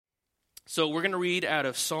So we're going to read out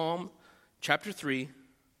of Psalm chapter 3,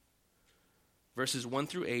 verses 1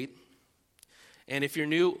 through 8. And if you're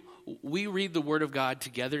new, we read the Word of God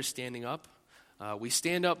together standing up. We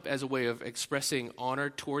stand up as a way of expressing honor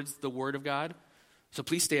towards the Word of God. So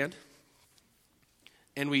please stand.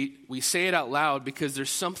 And we say it out loud because there's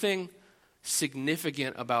something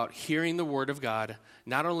significant about hearing the Word of God,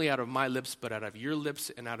 not only out of my lips, but out of your lips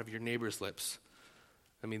and out of your neighbor's lips.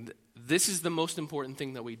 I mean, this is the most important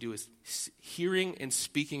thing that we do, is hearing and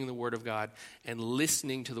speaking the Word of God and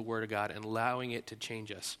listening to the Word of God and allowing it to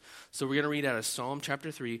change us. So we're going to read out of Psalm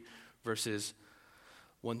chapter 3, verses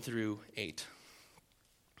 1 through 8.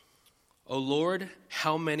 O Lord,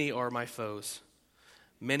 how many are my foes?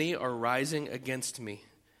 Many are rising against me.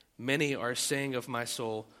 Many are saying of my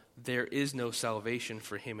soul, there is no salvation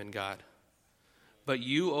for him in God. But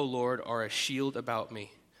you, O Lord, are a shield about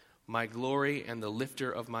me, my glory and the lifter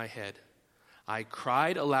of my head. I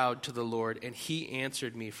cried aloud to the Lord, and he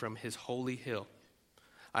answered me from his holy hill.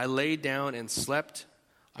 I lay down and slept.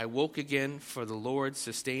 I woke again, for the Lord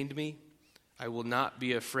sustained me. I will not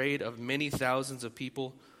be afraid of many thousands of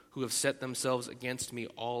people who have set themselves against me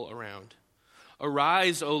all around.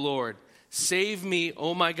 Arise, O Lord, save me,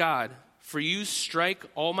 O my God, for you strike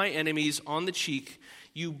all my enemies on the cheek.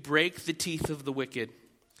 You break the teeth of the wicked.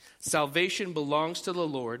 Salvation belongs to the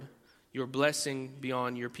Lord. Your blessing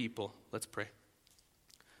beyond your people. Let's pray.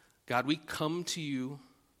 God, we come to you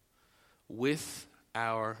with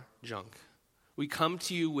our junk. We come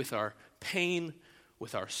to you with our pain,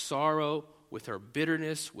 with our sorrow, with our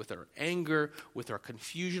bitterness, with our anger, with our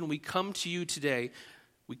confusion. We come to you today.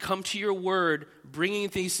 We come to your word, bringing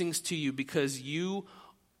these things to you because you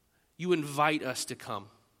invite us to come.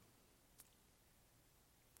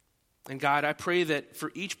 And God, I pray that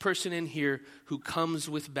for each person in here who comes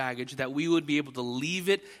with baggage, that we would be able to leave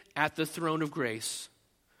it at the throne of grace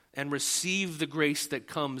and receive the grace that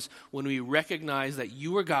comes when we recognize that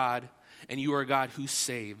you are God and you are a God who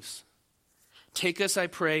saves. Take us, I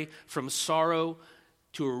pray, from sorrow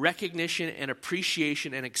to a recognition and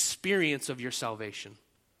appreciation and experience of your salvation.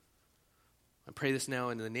 I pray this now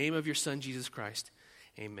in the name of your Son, Jesus Christ.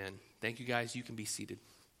 Amen. Thank you, guys. You can be seated.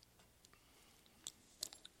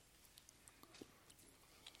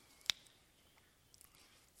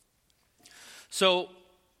 So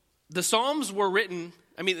the Psalms were written,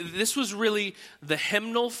 this was really the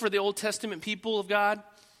hymnal for the Old Testament people of God.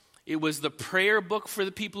 It was the prayer book for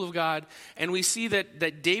the people of God. And we see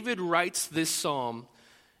that David writes this psalm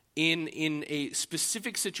in a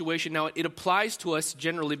specific situation. Now, it applies to us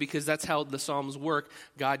generally because that's how the Psalms work.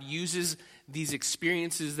 God uses these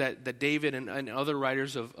experiences that David and other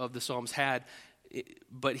writers of the Psalms had,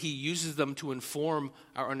 but he uses them to inform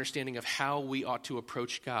our understanding of how we ought to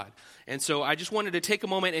approach God. And so I just wanted to take a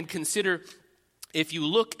moment and consider, if you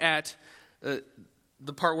look at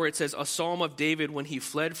the part where it says, a psalm of David when he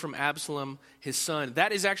fled from Absalom, his son,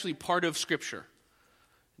 that is actually part of Scripture.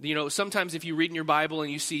 You know, sometimes if you read in your Bible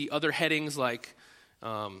and you see other headings like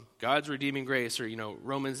God's redeeming grace, or,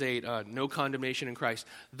 Romans 8, no condemnation in Christ,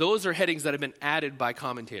 those are headings that have been added by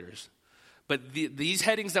commentators. But these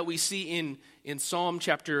headings that we see in the Psalms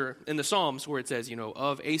where it says,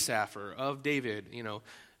 of Asaph or of David,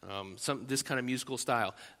 this kind of musical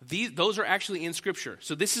style, those are actually in Scripture.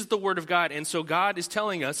 So this is the Word of God. And so God is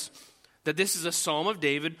telling us that this is a psalm of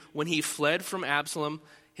David when he fled from Absalom,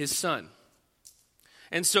 his son.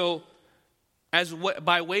 And so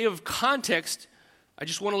by way of context, I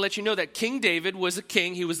just want to let you know that King David was a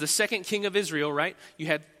king. He was the second king of Israel, right? You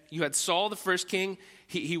had Saul, the first king.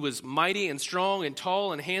 He was mighty and strong and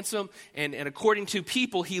tall and handsome, and according to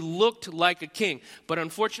people, he looked like a king. But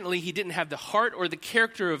unfortunately, he didn't have the heart or the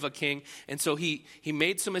character of a king, and so he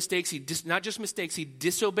made some mistakes. Not just mistakes, he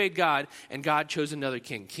disobeyed God, and God chose another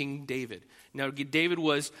king, King David. Now, David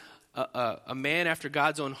was a man after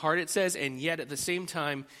God's own heart, it says, and yet at the same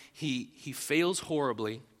time, he fails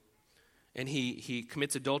horribly, and he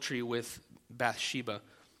commits adultery with Bathsheba,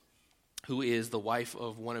 who is the wife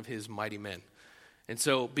of one of his mighty men. And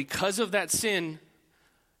so because of that sin,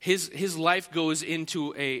 his life goes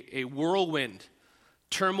into a whirlwind.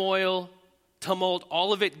 Turmoil, tumult,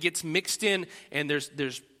 all of it gets mixed in, and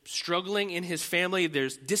there's struggling in his family,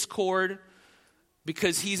 there's discord,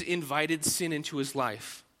 because he's invited sin into his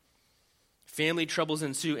life. Family troubles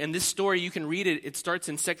ensue. And this story, you can read it. It starts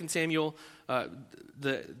in 2 Samuel.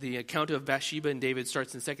 The account of Bathsheba and David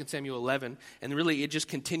starts in 2 Samuel 11. And really, it just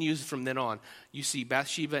continues from then on. You see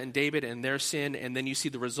Bathsheba and David and their sin, and then you see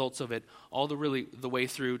the results of it all the way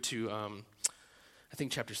through to, I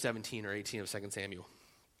think, chapter 17 or 18 of 2 Samuel.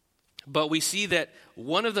 But we see that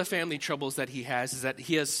one of the family troubles that he has is that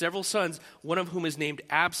he has several sons, one of whom is named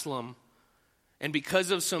Absalom, And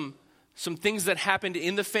because of some things that happened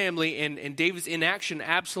in the family and David's inaction,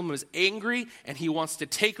 Absalom is angry and he wants to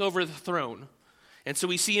take over the throne. And so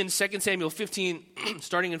we see in 2 Samuel 15,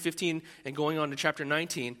 starting in 15 and going on to chapter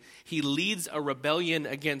 19, he leads a rebellion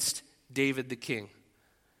against David the king.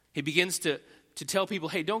 He begins to tell people,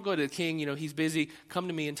 hey, don't go to the king, he's busy, come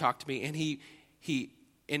to me and talk to me. And he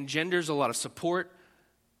engenders a lot of support,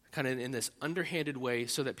 kind of in this underhanded way,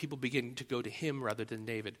 so that people begin to go to him rather than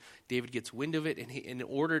David. David gets wind of it, and in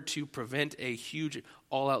order to prevent a huge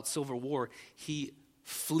all-out civil war, he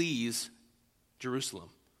flees Jerusalem.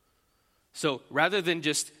 So rather than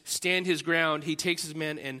just stand his ground, he takes his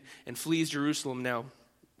men and flees Jerusalem. Now,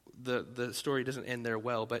 the story doesn't end there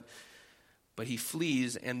well, but he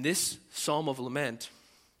flees, and this Psalm of Lament,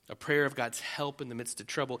 a prayer of God's help in the midst of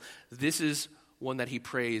trouble, this is one that he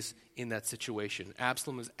prays in that situation.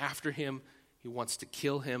 Absalom is after him. He wants to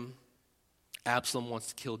kill him. Absalom wants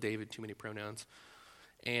to kill David, too many pronouns.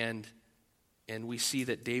 And we see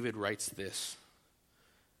that David writes this.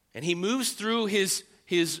 And he moves through his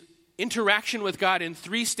interaction with God in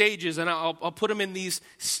 3 stages, and I'll put them in these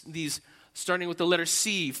starting with the letter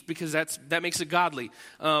C, because that makes it godly.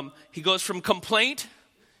 He goes from complaint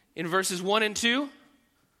in verses 1 and 2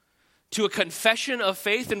 to a confession of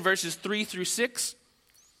faith in verses 3 through 6,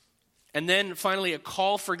 and then finally a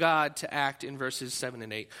call for God to act in verses 7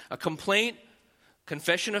 and 8. A complaint,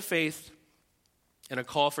 confession of faith, and a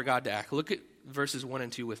call for God to act. Look at verses 1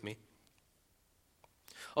 and 2 with me.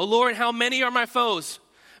 O Lord, how many are my foes?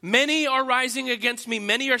 Many are rising against me.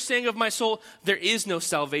 Many are saying of my soul, there is no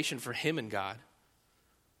salvation for him in God.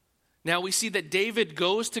 Now we see that David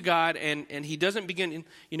goes to God and he doesn't begin,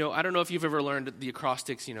 I don't know if you've ever learned the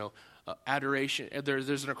acrostics, adoration.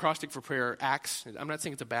 There's an acrostic for prayer, acts. I'm not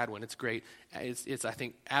saying it's a bad one. It's great. It's I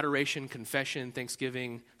think, adoration, confession,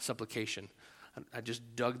 thanksgiving, supplication. I just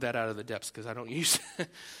dug that out of the depths because I don't use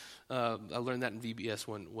I learned that in VBS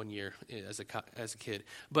one year as a kid.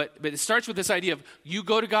 But it starts with this idea of you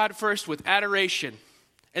go to God first with adoration.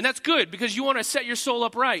 And that's good because you want to set your soul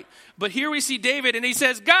up right. But here we see David and he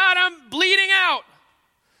says, God, I'm bleeding out.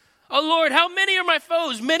 Oh Lord, how many are my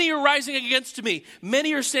foes? Many are rising against me.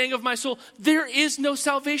 Many are saying of my soul, there is no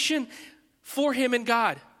salvation for him in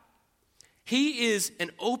God. He is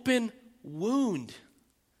an open wound.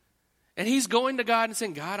 And he's going to God and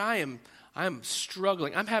saying, God, I'm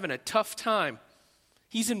struggling. I'm having a tough time.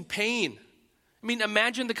 He's in pain. I mean,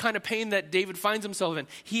 imagine the kind of pain that David finds himself in.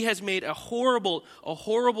 He has made a horrible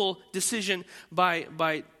decision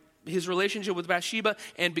by his relationship with Bathsheba,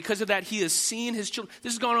 and because of that, he has seen his children.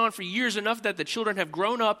 This has gone on for years, enough that the children have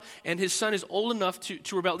grown up, and his son is old enough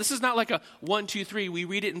to rebel. This is not like a 1, 2, 3. We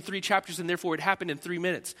read it in 3 chapters, and therefore it happened in 3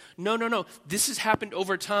 minutes. No. This has happened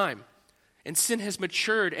over time. And sin has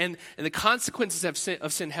matured, and the consequences of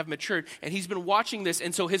sin have matured. And he's been watching this,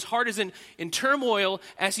 and so his heart is in turmoil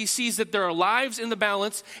as he sees that there are lives in the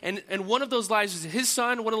balance. And one of those lives is his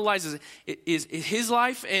son, one of the lives is his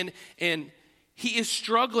life, and he is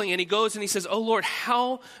struggling. And he goes and he says, oh Lord,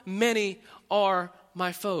 how many are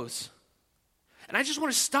my foes? And I just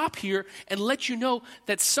want to stop here and let you know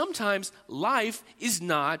that sometimes life is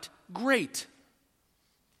not great.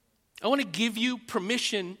 I want to give you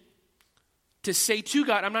permission to say to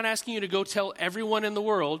God, I'm not asking you to go tell everyone in the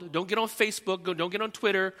world. Don't get on Facebook, don't get on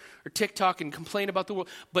Twitter or TikTok and complain about the world.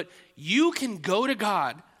 But you can go to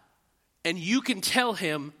God and you can tell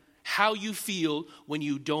him how you feel when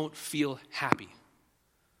you don't feel happy.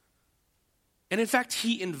 And in fact,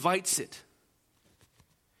 he invites it.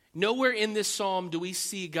 Nowhere in this psalm do we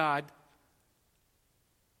see God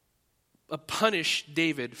punish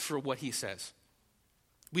David for what he says.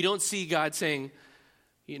 We don't see God saying,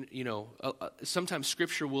 sometimes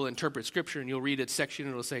Scripture will interpret Scripture, and you'll read a section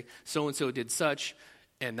and it'll say, so-and-so did such,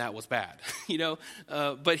 and that was bad.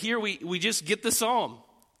 But here we just get the psalm.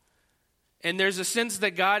 And there's a sense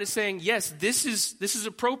that God is saying, yes, this is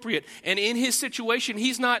appropriate. And in his situation,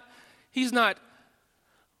 he's not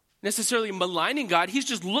necessarily maligning God. He's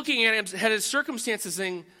just looking at his circumstances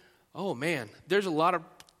saying, oh man, there's a lot of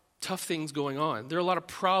tough things going on. There are a lot of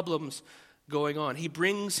problems going on. He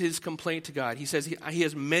brings his complaint to God. He says he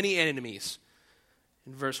has many enemies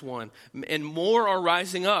in verse 1, and more are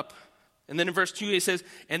rising up. And then in verse 2 he says,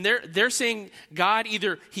 and they're saying, God,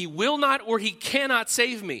 either he will not or he cannot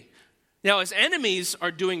save me. Now his enemies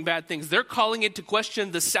are doing bad things. They're calling into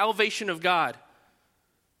question the salvation of God.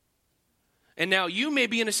 And now you may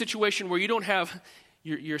be in a situation where you don't have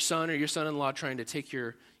your son or your son-in-law trying to take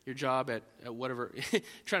your job at whatever,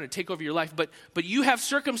 trying to take over your life. But you have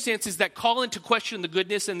circumstances that call into question the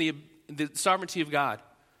goodness and the sovereignty of God.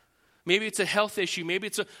 Maybe it's a health issue. Maybe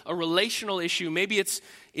it's a relational issue. Maybe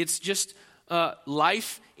it's just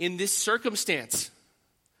life in this circumstance.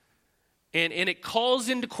 And it calls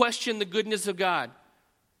into question the goodness of God.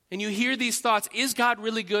 And you hear these thoughts, is God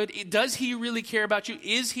really good? Does he really care about you?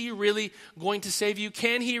 Is he really going to save you?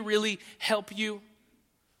 Can he really help you?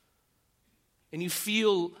 And you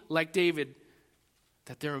feel like David,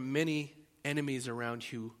 that there are many enemies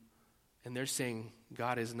around you, and they're saying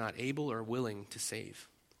God is not able or willing to save.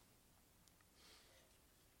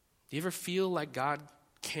 Do you ever feel like God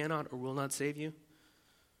cannot or will not save you?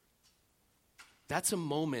 That's a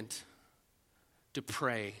moment to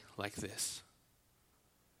pray like this.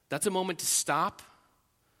 That's a moment to stop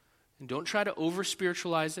and don't try to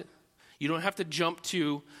over-spiritualize it. You don't have to jump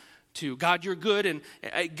to God, you're good, and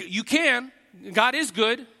you can. God is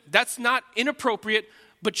good. That's not inappropriate,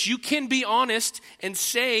 but you can be honest and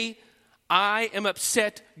say, I am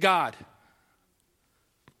upset, God.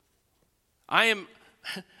 I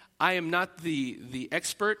am not the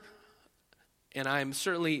expert, and I am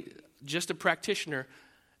certainly just a practitioner.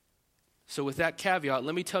 So with that caveat,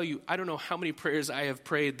 let me tell you, I don't know how many prayers I have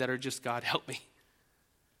prayed that are just, God, help me.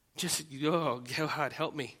 Just, oh, God,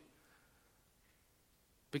 help me.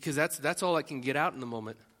 Because that's all I can get out in the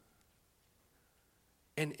moment.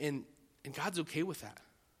 And God's okay with that.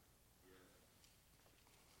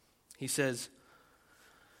 He says,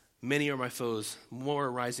 many are my foes, more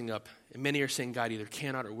are rising up, and many are saying God either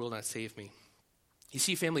cannot or will not save me. You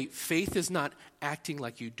see, family, faith is not acting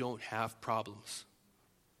like you don't have problems.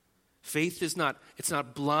 Faith is not, it's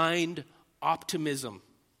not blind optimism.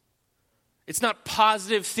 It's not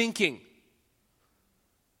positive thinking.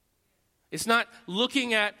 It's not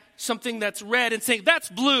looking at something that's red and saying, that's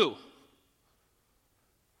blue.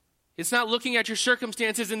 It's not looking at your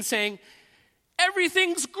circumstances and saying,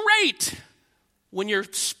 everything's great when your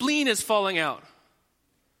spleen is falling out.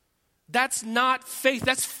 That's not faith.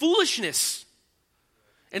 That's foolishness.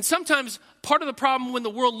 And sometimes part of the problem when the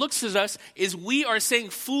world looks at us is we are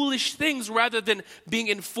saying foolish things rather than being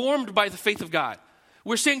informed by the faith of God.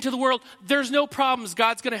 We're saying to the world, there's no problems.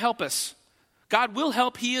 God's going to help us. God will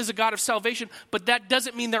help. He is a God of salvation, but that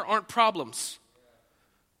doesn't mean there aren't problems.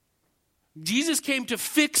 Jesus came to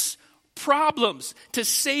fix problems, to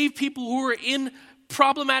save people who are in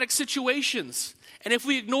problematic situations. And if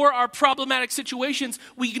we ignore our problematic situations,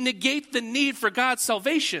 we negate the need for God's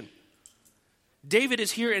salvation. David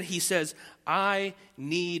is here and he says, I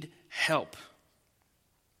need help.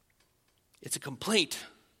 It's a complaint.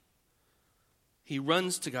 He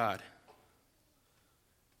runs to God.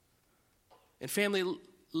 And family,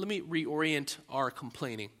 let me reorient our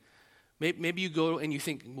complaining. Maybe you go and you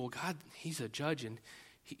think, well, God, he's a judge and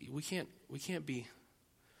we can't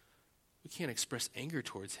express anger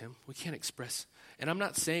towards him. We can't express, and I'm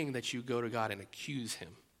not saying that you go to God and accuse him.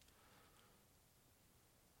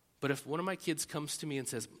 But if one of my kids comes to me and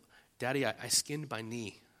says, Daddy, I skinned my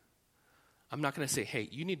knee, I'm not going to say, hey,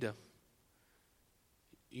 you need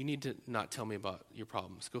to not tell me about your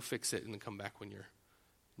problems. Go fix it and then come back when your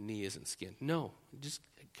knee isn't skinned. No, just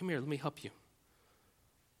come here, let me help you.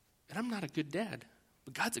 And I'm not a good dad,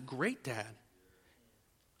 but God's a great dad.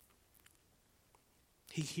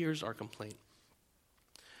 He hears our complaint.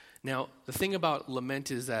 Now, the thing about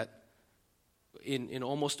lament is that in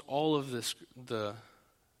almost all of the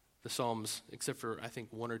Psalms, except for I think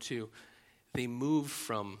one or two, they move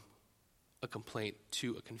from a complaint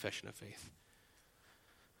to a confession of faith.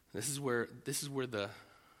 This is where the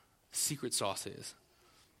secret sauce is.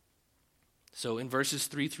 So in verses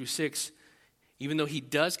 3 through 6, even though he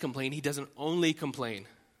does complain, he doesn't only complain.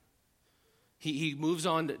 He moves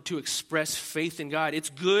on to express faith in God.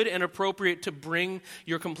 It's good and appropriate to bring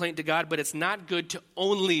your complaint to God, but it's not good to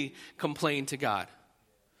only complain to God.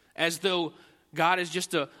 As though God is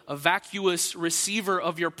just a vacuous receiver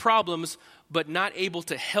of your problems, but not able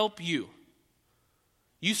to help you.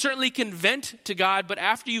 You certainly can vent to God, but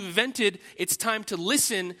after you've vented, it's time to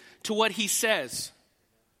listen to what he says.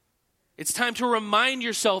 It's time to remind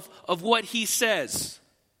yourself of what he says.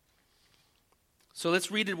 So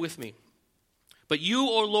let's read it with me. But you,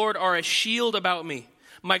 O Lord, are a shield about me,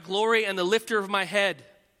 my glory and the lifter of my head.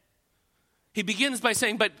 He begins by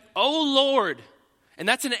saying, but O Lord, and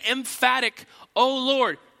that's an emphatic, O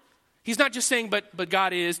Lord. He's not just saying, but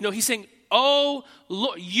God is. No, he's saying, Oh,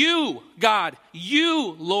 Lord, you, God,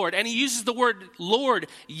 you, Lord. And he uses the word Lord,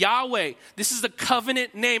 Yahweh. This is the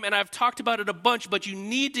covenant name, and I've talked about it a bunch, but you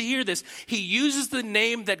need to hear this. He uses the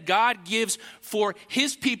name that God gives for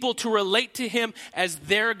his people to relate to him as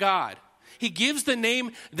their God. He gives the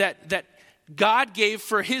name that God gave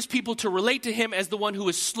for his people to relate to him as the one who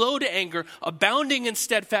is slow to anger, abounding in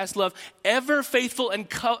steadfast love, ever faithful and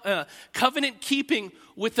covenant keeping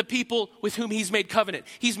with the people with whom he's made covenant.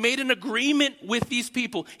 He's made an agreement with these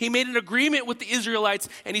people. He made an agreement with the Israelites,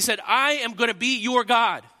 and he said, I am going to be your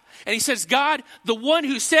God. And he says, God, the one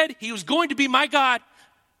who said he was going to be my God,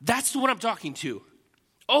 that's the one I'm talking to.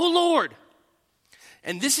 Oh, Lord.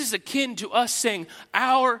 And this is akin to us saying,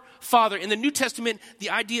 our Father. In the New Testament, the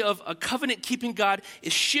idea of a covenant-keeping God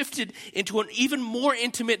is shifted into an even more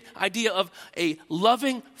intimate idea of a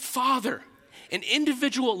loving Father, an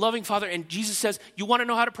individual loving Father. And Jesus says, you want to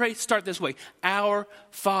know how to pray? Start this way. Our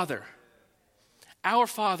Father. Our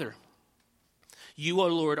Father. You, O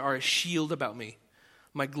Lord, are a shield about me,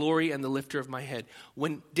 my glory and the lifter of my head.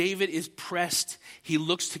 When David is pressed, he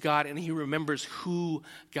looks to God and he remembers who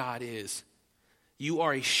God is. You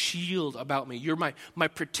are a shield about me. You're my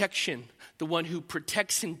protection, the one who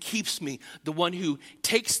protects and keeps me, the one who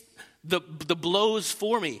takes the blows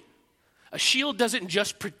for me. A shield doesn't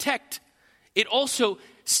just protect. It also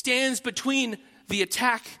stands between the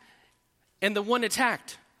attack and the one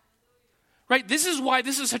attacked. Right? This is why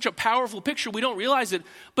this is such a powerful picture. We don't realize it.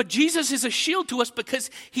 But Jesus is a shield to us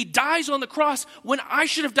because he dies on the cross when I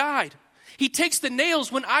should have died. He takes the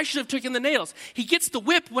nails when I should have taken the nails. He gets the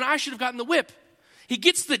whip when I should have gotten the whip. He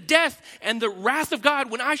gets the death and the wrath of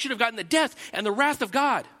God when I should have gotten the death and the wrath of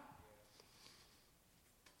God.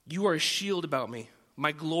 You are a shield about me,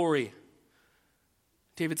 my glory.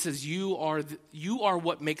 David says, you are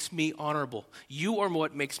what makes me honorable. You are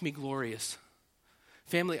what makes me glorious.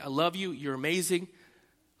 Family, I love you. You're amazing.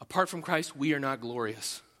 Apart from Christ, we are not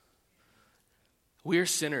glorious. We are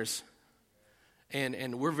sinners.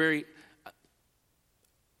 And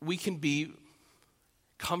we can be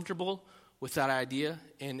comfortable with that idea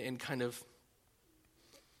and kind of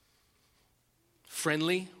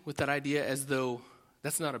friendly with that idea as though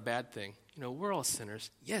that's not a bad thing. You know, we're all sinners.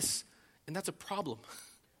 Yes, and that's a problem.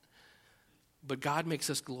 But God makes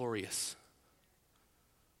us glorious.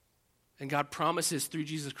 And God promises through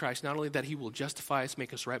Jesus Christ not only that he will justify us,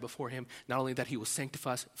 make us right before him, not only that he will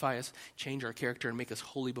sanctify us, change our character, and make us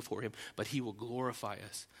holy before him, but he will glorify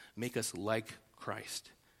us, make us like Christ.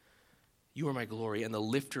 You are my glory and the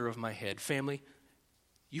lifter of my head. Family,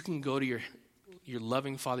 you can go to your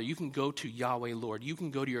loving Father. You can go to Yahweh Lord. You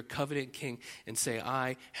can go to your covenant King and say,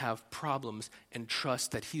 I have problems, and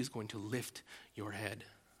trust that he is going to lift your head.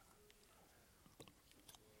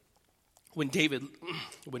 When David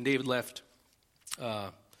left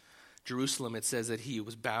Jerusalem, it says that he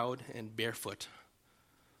was bowed and barefoot.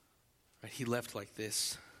 Right? He left like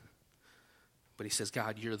this. But he says,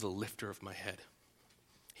 God, you're the lifter of my head.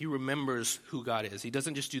 He remembers who God is. He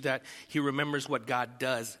doesn't just do that. He remembers what God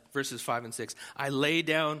does. Verses 5 and 6. I lay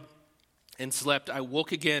down and slept. I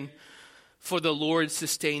woke again, for the Lord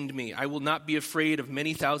sustained me. I will not be afraid of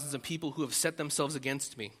many thousands of people who have set themselves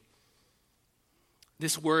against me.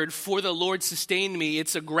 This word, for the Lord sustained me,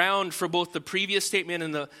 it's a ground for both the previous statement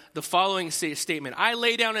and the following statement. I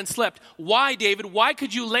lay down and slept. Why, David? Why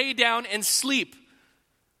could you lay down and sleep?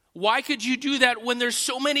 Why could you do that when there's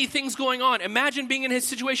so many things going on? Imagine being in his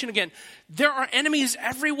situation again. There are enemies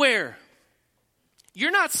everywhere.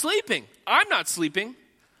 You're not sleeping. I'm not sleeping.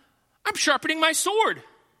 I'm sharpening my sword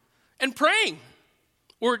and praying.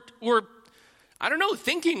 Or I don't know,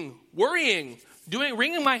 thinking, worrying,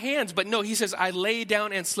 wringing my hands. But no, he says, I lay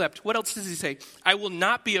down and slept. What else does he say? I will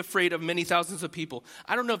not be afraid of many thousands of people.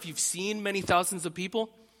 I don't know if you've seen many thousands of people.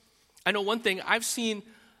 I know one thing. I've seen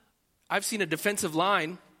a defensive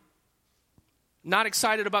line. Not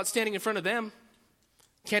excited about standing in front of them.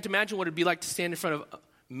 Can't imagine what it'd be like to stand in front of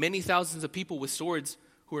many thousands of people with swords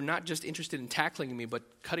who are not just interested in tackling me, but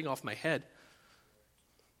cutting off my head.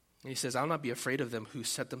 And he says, I'll not be afraid of them who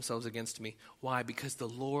set themselves against me. Why? Because the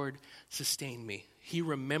Lord sustained me. He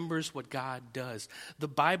remembers what God does. The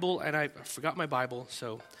Bible, and I forgot my Bible,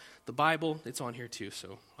 so the Bible, it's on here too,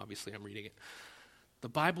 so obviously I'm reading it. The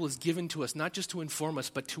Bible is given to us not just to inform us,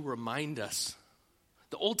 but to remind us.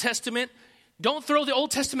 The Old Testament, don't throw the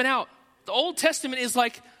Old Testament out. The Old Testament is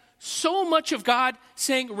like so much of God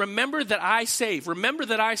saying, remember that I save. Remember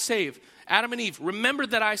that I save. Adam and Eve, remember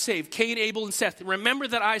that I saved. Cain, Abel, and Seth, remember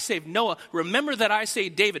that I saved. Noah, remember that I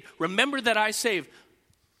saved. David, remember that I saved.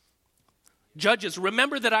 Judges,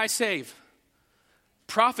 remember that I save.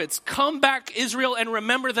 Prophets, come back, Israel, and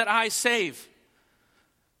remember that I save.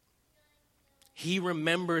 He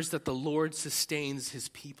remembers that the Lord sustains his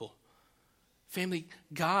people. Family,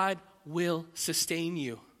 God will sustain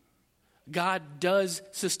you. God does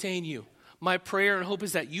sustain you. My prayer and hope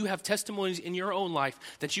is that you have testimonies in your own life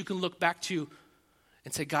that you can look back to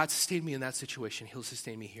and say, God sustained me in that situation. He'll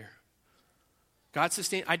sustain me here. God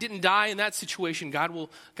sustain. I didn't die in that situation. God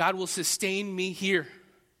will sustain me here.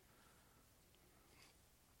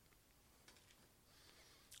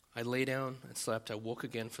 I lay down and slept. I woke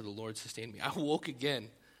again, for the Lord sustained me. I woke again.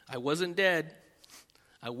 I wasn't dead.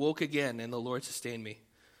 I woke again, and the Lord sustained me.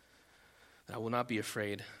 I will not be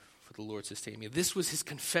afraid, for the Lord sustained me. This was his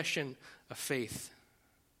confession of faith.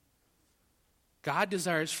 God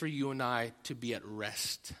desires for you and I to be at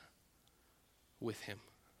rest with him.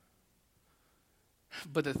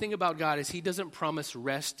 But the thing about God is he doesn't promise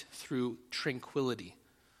rest through tranquility.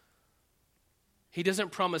 He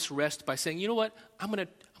doesn't promise rest by saying, you know what, I'm going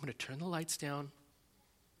to turn the lights down.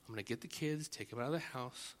 I'm going to get the kids, take them out of the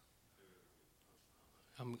house.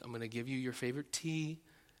 I'm going to give you your favorite tea.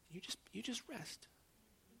 You just rest.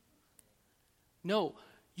 No,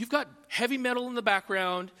 you've got heavy metal in the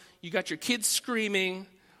background. You got your kids screaming,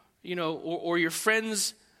 or your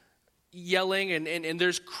friends yelling, and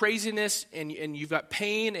there's craziness, and you've got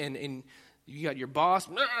pain, and you got your boss,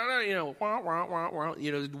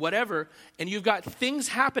 whatever, and you've got things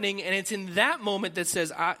happening, and it's in that moment that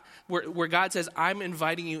says, where God says, I'm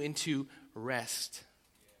inviting you into rest.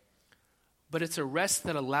 But it's a rest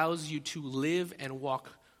that allows you to live and walk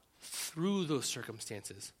through those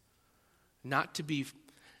circumstances, not to be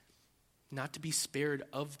spared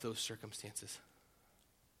of those circumstances.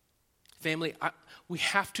 Family, we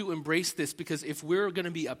have to embrace this, because if we're going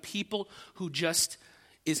to be a people who just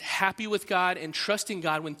is happy with God and trusting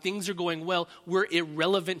God when things are going well, we're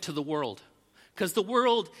irrelevant to the world, because the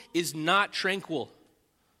world is not tranquil.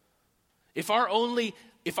 If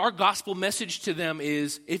our gospel message to them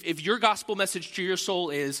is, if your gospel message to your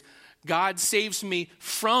soul is, God saves me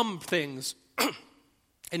from things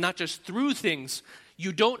and not just through things,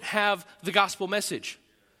 you don't have the gospel message.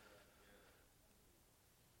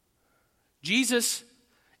 Jesus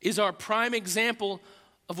is our prime example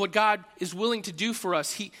of what God is willing to do for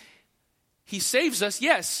us. He saves us,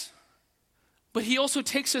 yes, but he also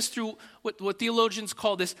takes us through what theologians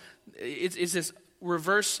call this, is this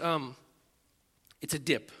reverse, it's a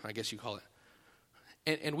dip, I guess you call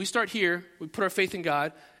it. And we start here, we put our faith in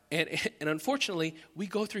God, and unfortunately, we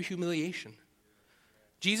go through humiliation.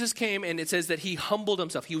 Jesus came, and it says that he humbled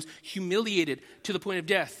himself. He was humiliated to the point of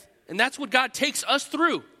death. And that's what God takes us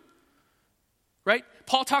through. Right?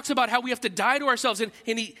 Paul talks about how we have to die to ourselves, and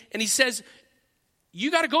he says,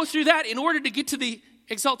 you got to go through that in order to get to the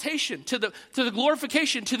exaltation, to the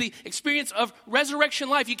glorification, to the experience of resurrection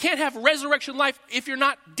life. You can't have resurrection life if you're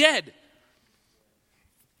not dead.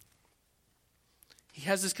 He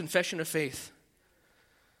has this confession of faith,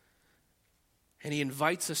 and he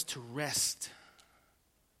invites us to rest.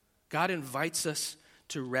 God invites us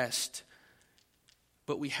to rest,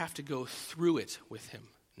 but we have to go through it with him.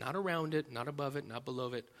 Not around it, not above it, not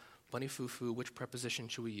below it. Bunny foo-foo, which preposition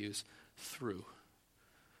should we use? Through.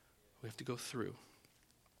 We have to go through.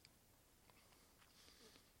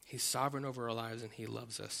 He's sovereign over our lives, and he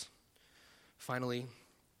loves us. Finally,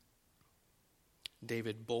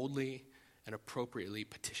 David boldly and appropriately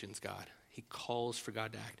petitions God. He calls for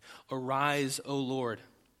God to act. Arise, O Lord.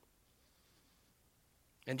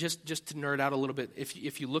 And just to nerd out a little bit,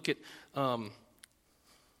 if you look at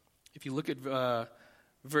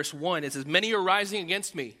verse 1, it says, many are rising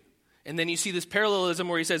against me. And then you see this parallelism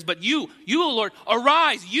where he says, but you, O Lord,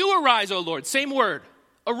 arise. You arise, O Lord. Same word.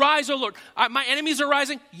 Arise, O Lord. My enemies are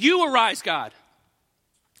rising. You arise, God.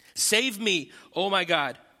 Save me, oh my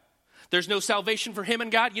God. There's no salvation for him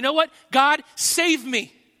and God. You know what? God, save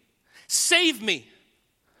me. Save me.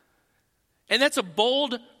 And that's a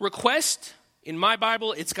bold request. In my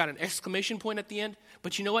Bible, it's got an exclamation point at the end.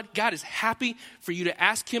 But you know what? God is happy for you to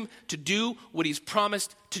ask him to do what he's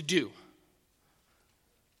promised to do.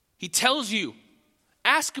 He tells you,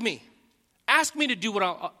 ask me. Ask me to do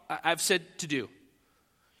what I've said to do.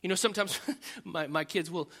 Sometimes my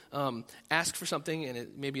kids will ask for something, and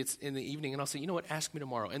maybe it's in the evening, and I'll say, you know what, ask me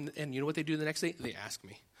tomorrow. And you know what they do the next day? They ask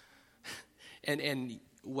me. And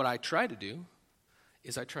what I try to do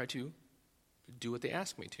is I try to do what they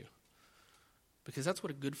ask me to. Because that's what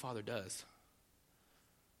a good father does.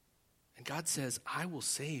 And God says, I will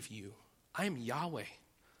save you. I am Yahweh.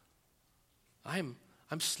 I'm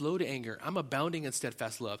slow to anger. I'm abounding in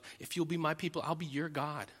steadfast love. If you'll be my people, I'll be your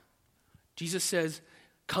God. Jesus says,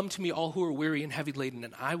 come to me all who are weary and heavy laden,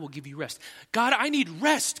 and I will give you rest. God, I need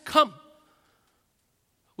rest. Come.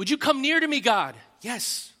 Would you come near to me, God?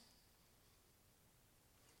 Yes.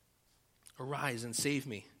 Arise and save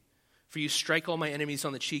me. For you strike all my enemies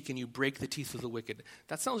on the cheek and you break the teeth of the wicked.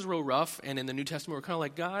 That sounds real rough. And in the New Testament, we're kind of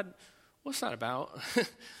like, God, what's that about?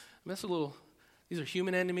 That's These are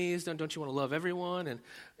human enemies. Don't you want to love everyone?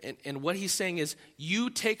 And what he's saying is, you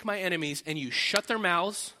take my enemies and you shut their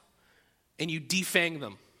mouths and you defang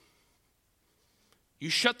them. You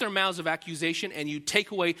shut their mouths of accusation and you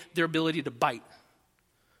take away their ability to bite.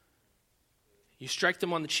 You strike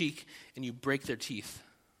them on the cheek and you break their teeth.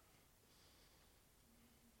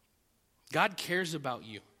 God cares about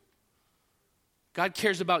you. God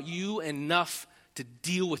cares about you enough to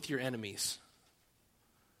deal with your enemies.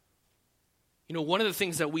 You know, one of the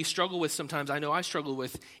things that we struggle with sometimes, I know I struggle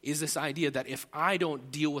with, is this idea that if I don't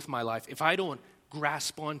deal with my life, if I don't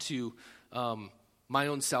grasp onto my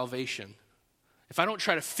own salvation, if I don't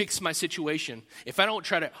try to fix my situation, if I don't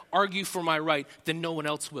try to argue for my right, then no one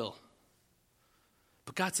else will.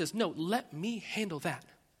 But God says, no, let me handle that.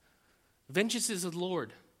 Vengeance is the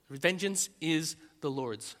Lord. Vengeance is the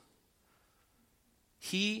Lord's.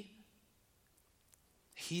 He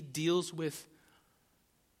deals with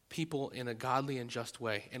people in a godly and just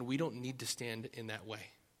way, and we don't need to stand in that way.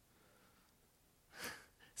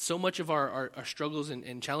 So much of our struggles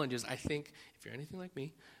and challenges, I think, if you're anything like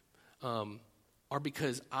me, are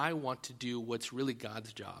because I want to do what's really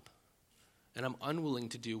God's job. And I'm unwilling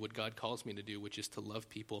to do what God calls me to do, which is to love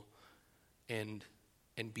people and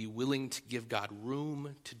be willing to give God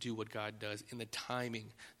room to do what God does in the timing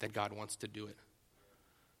that God wants to do it.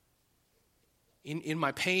 In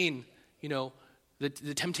my pain, you know, the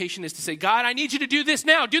temptation is to say, God, I need you to do this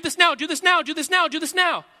now, do this now, do this now, do this now, do this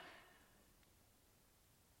now.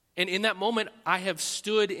 And in that moment, I have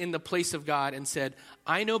stood in the place of God and said,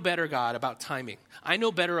 I know better, God, about timing. I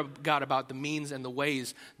know better, God, about the means and the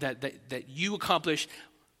ways that you accomplish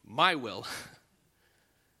my will.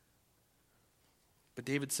 But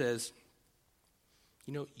David says,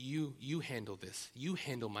 you know, you handle this. You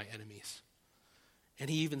handle my enemies. And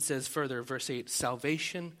he even says further, verse 8,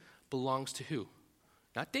 salvation belongs to who?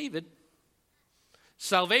 Not David.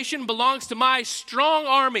 Salvation belongs to my strong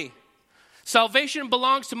army. Salvation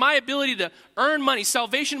belongs to my ability to earn money.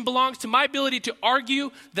 Salvation belongs to my ability to argue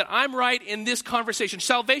that I'm right in this conversation.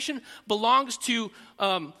 Salvation belongs to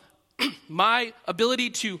my ability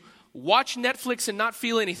to watch Netflix and not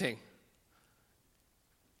feel anything.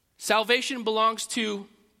 Salvation belongs to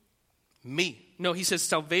me. No, he says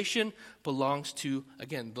salvation belongs to,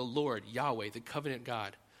 again, the Lord, Yahweh, the covenant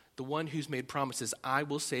God, the one who's made promises. I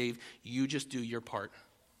will save, you just do your part.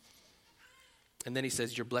 And then he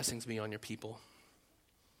says, your blessings be on your people.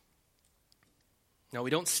 Now, we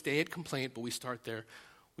don't stay at complaint, but we start there.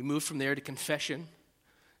 We move from there to confession,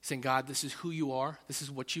 saying, God, this is who you are. This is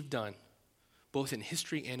what you've done, both in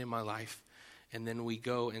history and in my life. And then we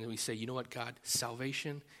go and we say, you know what, God,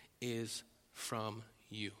 salvation is from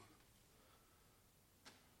you.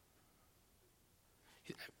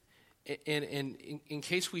 And in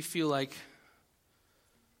case we feel like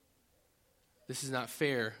this is not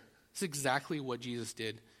fair, this is exactly what Jesus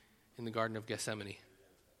did in the Garden of Gethsemane.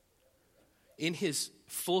 In his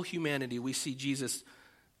full humanity, we see Jesus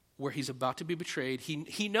where he's about to be betrayed.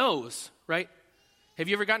 He knows, right? Have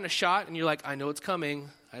you ever gotten a shot and you're like, I know it's coming.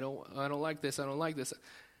 I don't like this. I don't like this.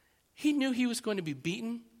 He knew he was going to be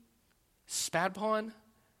beaten, spat upon,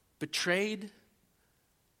 betrayed,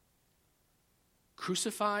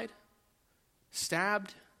 crucified,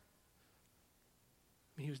 stabbed.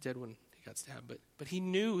 I mean, he was dead when he got stabbed, but he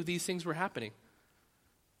knew these things were happening.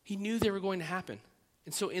 He knew they were going to happen.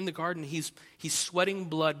 And so in the garden, he's sweating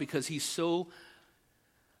blood because he's so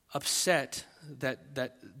upset that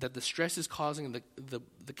the stress is causing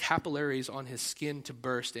the capillaries on his skin to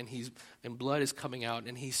burst, and blood is coming out,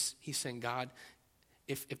 and he's saying, God,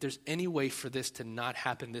 if there's any way for this to not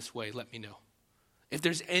happen this way, let me know. If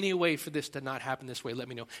there's any way for this to not happen this way, let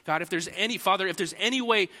me know. God, if there's any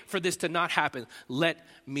way for this to not happen, let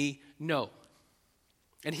me know.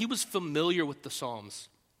 And he was familiar with the Psalms.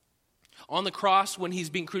 On the cross, when he's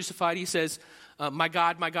being crucified, he says, my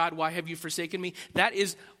God, why have you forsaken me? That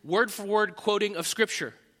is word for word quoting of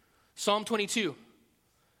Scripture. Psalm 22.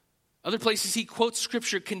 Other places he quotes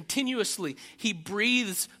Scripture continuously. He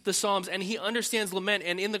breathes the Psalms and he understands lament.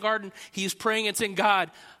 And in the garden, he is praying and saying, God,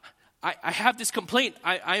 I have this complaint.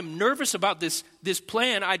 I am nervous about this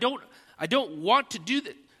plan. I don't want to do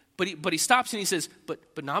that. But he stops and he says,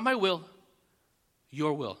 but not my will,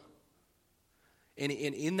 your will. And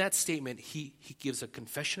in that statement, he gives a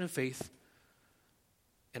confession of faith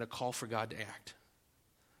and a call for God to act.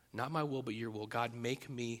 Not my will, but your will. God, make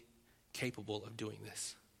me capable of doing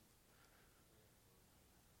this.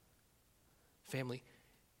 Family,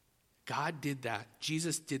 God did that.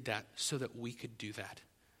 Jesus did that so that we could do that.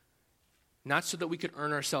 Not so that we could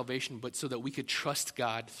earn our salvation, but so that we could trust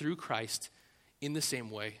God through Christ in the same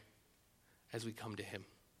way as we come to him.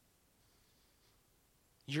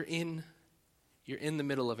 You're in the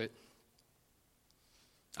middle of it.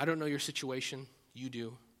 I don't know your situation. You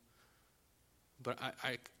do. But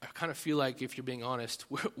I kind of feel like, if you're being honest,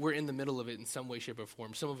 we're in the middle of it in some way, shape, or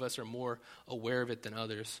form. Some of us are more aware of it than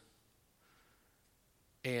others.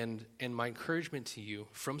 And my encouragement to you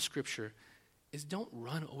from Scripture is, don't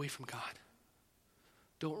run away from God.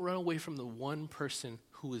 Don't run away from the one person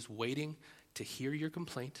who is waiting to hear your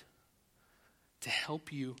complaint, to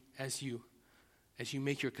help you as you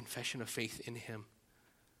make your confession of faith in him.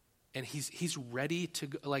 And he's ready to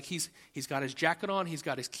go, like he's got his jacket on, he's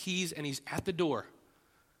got his keys, and he's at the door.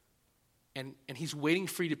 And he's waiting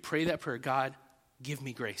for you to pray that prayer, God, give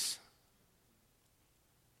me grace.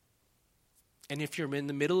 And if you're in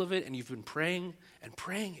the middle of it and you've been praying and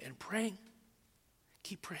praying and praying,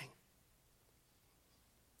 keep praying.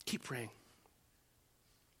 Keep praying.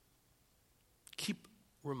 Keep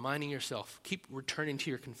reminding yourself. Keep returning to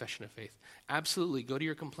your confession of faith. Absolutely, go to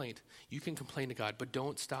your complaint. You can complain to God, but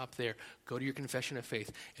don't stop there. Go to your confession of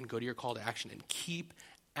faith and go to your call to action and keep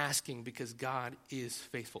asking, because God is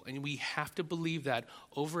faithful. And we have to believe that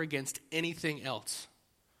over against anything else.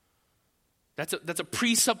 That's a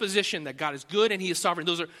presupposition that God is good and he is sovereign.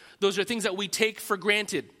 Those are things that we take for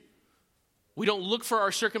granted. We don't look for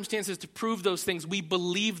our circumstances to prove those things. We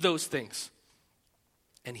believe those things.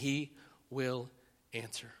 And he will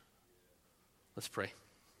answer. Let's pray.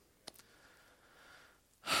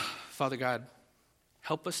 Father God,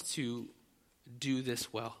 help us to do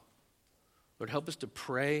this well. Lord, help us to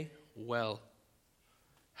pray well.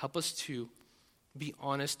 Help us to be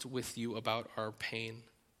honest with you about our pain,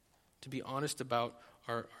 to be honest about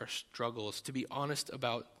our struggles, to be honest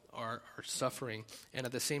about our suffering. And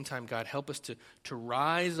at the same time, God, help us to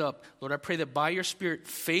rise up. Lord, I pray that by your Spirit,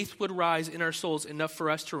 faith would rise in our souls enough for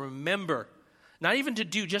us to remember, not even to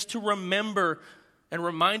do, just to remember and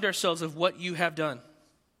remind ourselves of what you have done.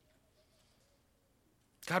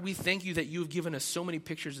 God, we thank you that you have given us so many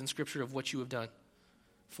pictures in Scripture of what you have done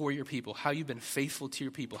for your people, how you've been faithful to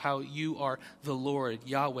your people, how you are the Lord,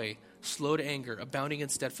 Yahweh, slow to anger, abounding in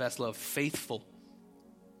steadfast love, faithful.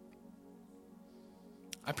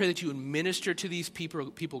 I pray that you would minister to these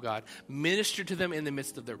people, God. Minister to them in the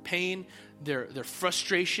midst of their pain, their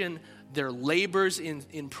frustration, their labors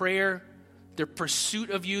in prayer, their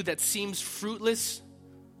pursuit of you that seems fruitless.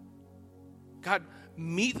 God,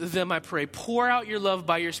 meet them, I pray. Pour out your love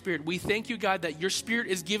by your Spirit. We thank you, God, that your Spirit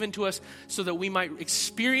is given to us so that we might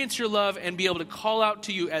experience your love and be able to call out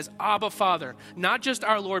to you as Abba, Father. Not just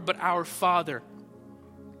our Lord, but our Father.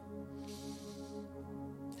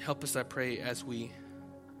 Help us, I pray, as we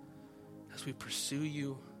pursue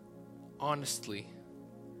you honestly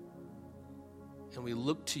and we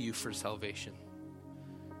look to you for salvation.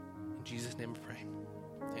 In Jesus' name we pray.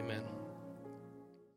 Amen.